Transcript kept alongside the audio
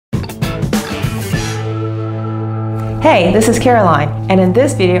Hey, this is Caroline, and in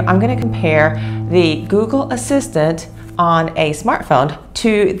this video I'm going to compare the Google Assistant on a smartphone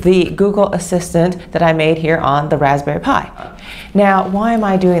to the Google Assistant that I made here on the Raspberry Pi. Now, why am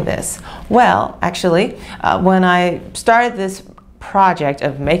I doing this? Well, actually, when I started this project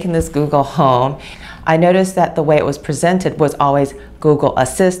of making this Google Home, I noticed that the way it was presented was always Google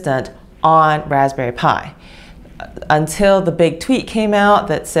Assistant on Raspberry Pi. Until the big tweet came out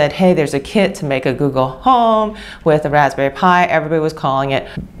that said, hey, there's a kit to make a Google Home with a Raspberry Pi, everybody was calling it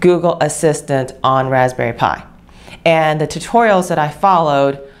Google Assistant on Raspberry Pi. And the tutorials that I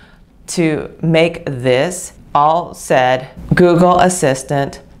followed to make this all said Google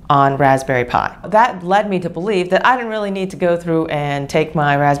Assistant on Raspberry Pi. That led me to believe that I didn't really need to go through and take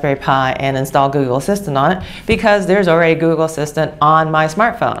my Raspberry Pi and install Google Assistant on it because there's already Google Assistant on my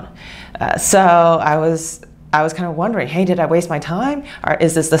smartphone. So I was kind of wondering, hey, did I waste my time? Or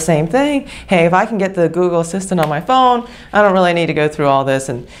is this the same thing? Hey, if I can get the Google Assistant on my phone, I don't really need to go through all this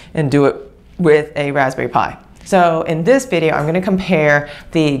and do it with a Raspberry Pi. So in this video, I'm going to compare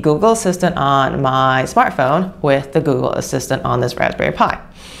the Google Assistant on my smartphone with the Google Assistant on this Raspberry Pi.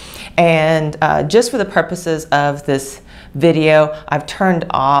 And just for the purposes of this video, I've turned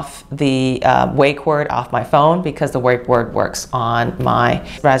off the wake word off my phone because the wake word works on my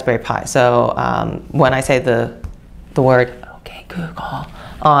Raspberry Pi. So when I say the word, okay, Google,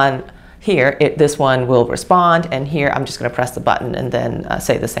 on here, this one will respond, and here I'm just going to press the button and then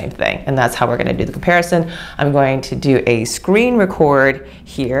say the same thing. And that's how we're going to do the comparison. I'm going to do a screen record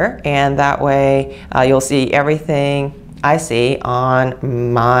here, and that way you'll see everything I see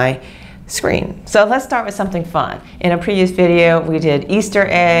on my screen. So let's start with something fun. In a previous video, we did Easter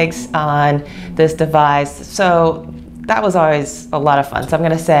eggs on this device. So that was always a lot of fun. So I'm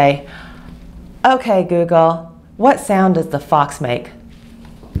going to say, okay, Google, what sound does the fox make?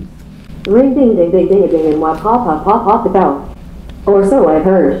 Ring ding ding ding ding ding and wah pop pop pop pop the bell. Or so I've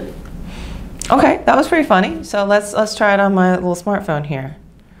heard. Okay, that was pretty funny. So let's try it on my little smartphone here.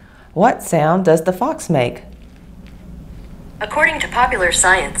 What sound does the fox make? According to popular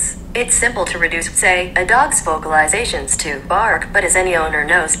science, it's simple to reduce, say, a dog's vocalizations to bark, but as any owner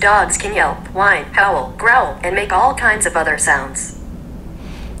knows, dogs can yelp, whine, howl, growl, and make all kinds of other sounds.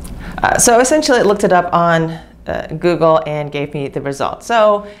 So essentially it looked it up on Google and gave me the results.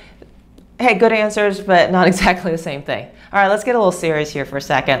 So, hey, good answers, but not exactly the same thing. All right, let's get a little serious here for a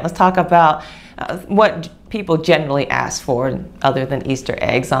second. Let's talk about what people generally ask for other than Easter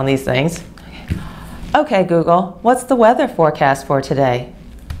eggs on these things. Okay, Google, what's the weather forecast for today?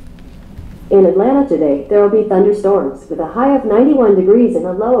 In Atlanta today, there will be thunderstorms with a high of 91 degrees and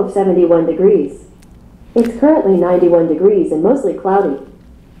a low of 71 degrees. It's currently 91 degrees and mostly cloudy.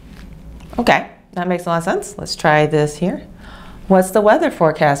 Okay, that makes a lot of sense. Let's try this here. What's the weather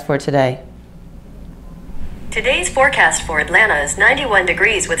forecast for today? Today's forecast for Atlanta is 91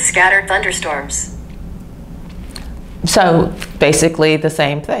 degrees with scattered thunderstorms. So basically the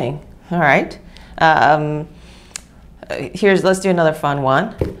same thing. All right. Let's do another fun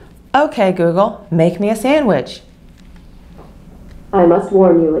one. Okay, Google, make me a sandwich. I must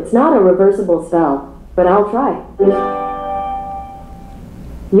warn you, it's not a reversible spell, but I'll try.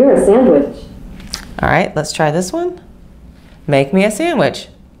 You're a sandwich. All right, let's try this one. Make me a sandwich.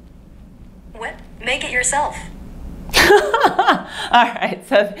 What? Make it yourself. All right,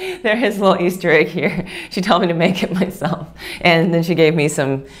 so there is a little Easter egg here. She told me to make it myself, and then she gave me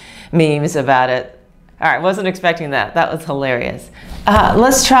some memes about it. All right, wasn't expecting that. That was hilarious.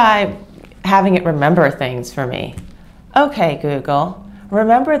 Let's try having it remember things for me. Okay, Google,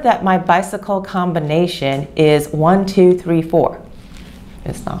 remember that my bicycle combination is 1, 2, 3, 4.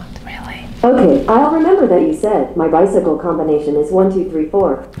 It's not really. Okay, I'll remember that you said my bicycle combination is 1, 2, 3,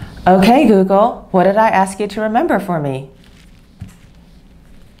 4. Okay, Google, what did I ask you to remember for me?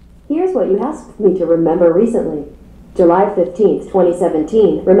 Here's what you asked me to remember recently. July 15th,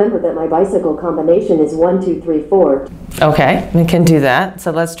 2017. Remember that my bicycle combination is 1, 2, 3, 4. Okay, we can do that.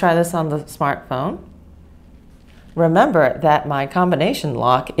 So let's try this on the smartphone. Remember that my combination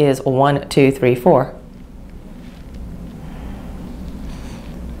lock is 1, 2, 3, 4.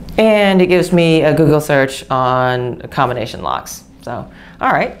 And it gives me a Google search on combination locks. So,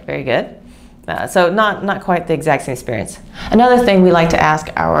 all right, very good. So not quite the exact same experience. Another thing we like to ask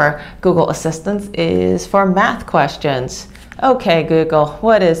our Google Assistants is for math questions. Okay, Google,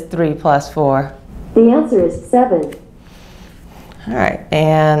 what is 3 plus 4? The answer is 7. All right,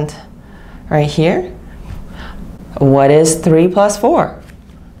 and right here, what is 3 plus 4?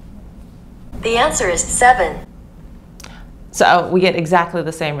 The answer is 7. So we get exactly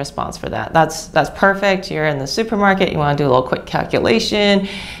the same response for that. That's perfect. You're in the supermarket, you want to do a little quick calculation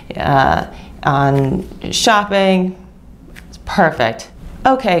on shopping. Perfect.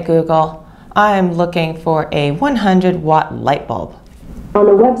 Okay, Google, I am looking for a 100-watt light bulb. On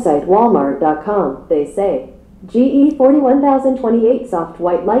the website walmart.com, they say, GE 41028 soft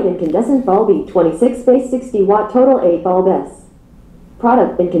white light incandescent bulb E26 base 60 watt total 8 bulb S.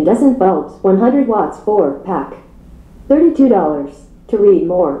 Product incandescent bulbs 100 watts 4 pack. $32. To read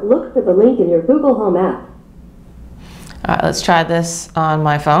more, look for the link in your Google Home app. All right, let's try this on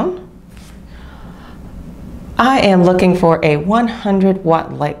my phone. I am looking for a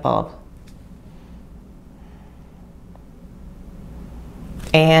 100-watt light bulb.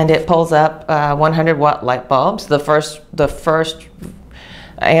 And it pulls up 100-watt light bulbs. The first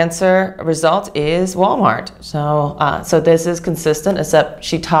answer result is Walmart. So this is consistent, except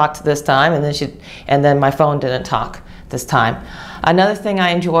she talked this time, and then my phone didn't talk this time. Another thing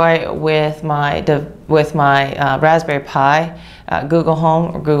I enjoy with my Raspberry Pi Google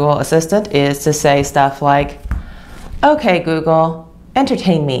Home or Google Assistant is to say stuff like, "Okay, Google,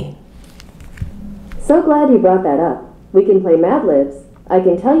 entertain me." So glad you brought that up. We can play Mad Libs. I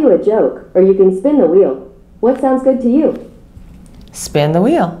can tell you a joke, or you can spin the wheel. What sounds good to you? Spin the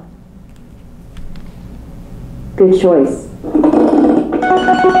wheel. Good choice.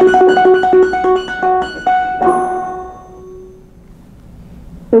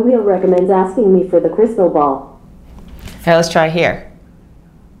 The wheel recommends asking me for the crystal ball. Okay, let's try here.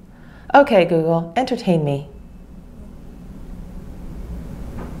 Okay, Google, entertain me.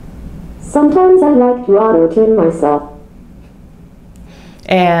 Sometimes I like to auto-tune myself.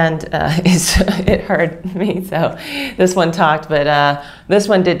 And it heard me, so this one talked, but this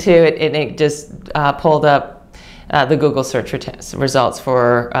one did too. It just pulled up the Google search results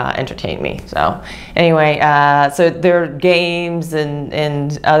for entertain me. So anyway, so there are games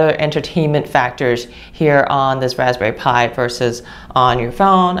and other entertainment factors here on this Raspberry Pi versus on your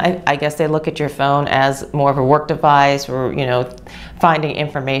phone. I guess they look at your phone as more of a work device, or finding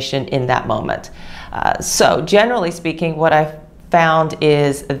information in that moment. So generally speaking, what I've found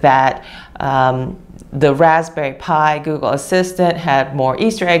is that the Raspberry Pi Google Assistant had more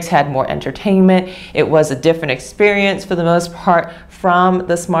Easter eggs, had more entertainment. It was a different experience for the most part from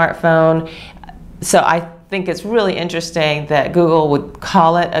the smartphone. So I think it's really interesting that Google would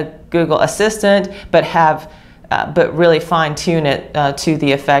call it a Google Assistant, but really fine-tune it to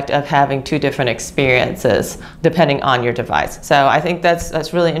the effect of having two different experiences depending on your device. So I think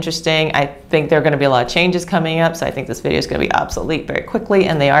that's really interesting. I think there are going to be a lot of changes coming up, so I think this video is going to be obsolete very quickly,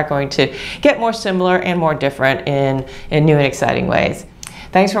 and they are going to get more similar and more different in new and exciting ways.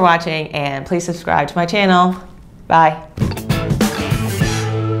 Thanks for watching, and please subscribe to my channel. Bye.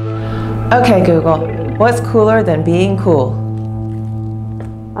 Okay, Google, what's cooler than being cool?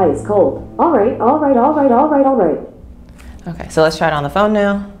 Ice cold. All right, all right, all right, all right, all right. Okay, so let's try it on the phone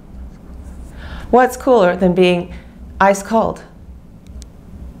now. What's cooler than being ice cold?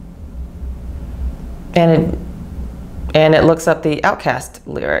 And it looks up the Outcast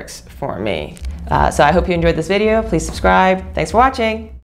lyrics for me. So I hope you enjoyed this video. Please subscribe. Thanks for watching.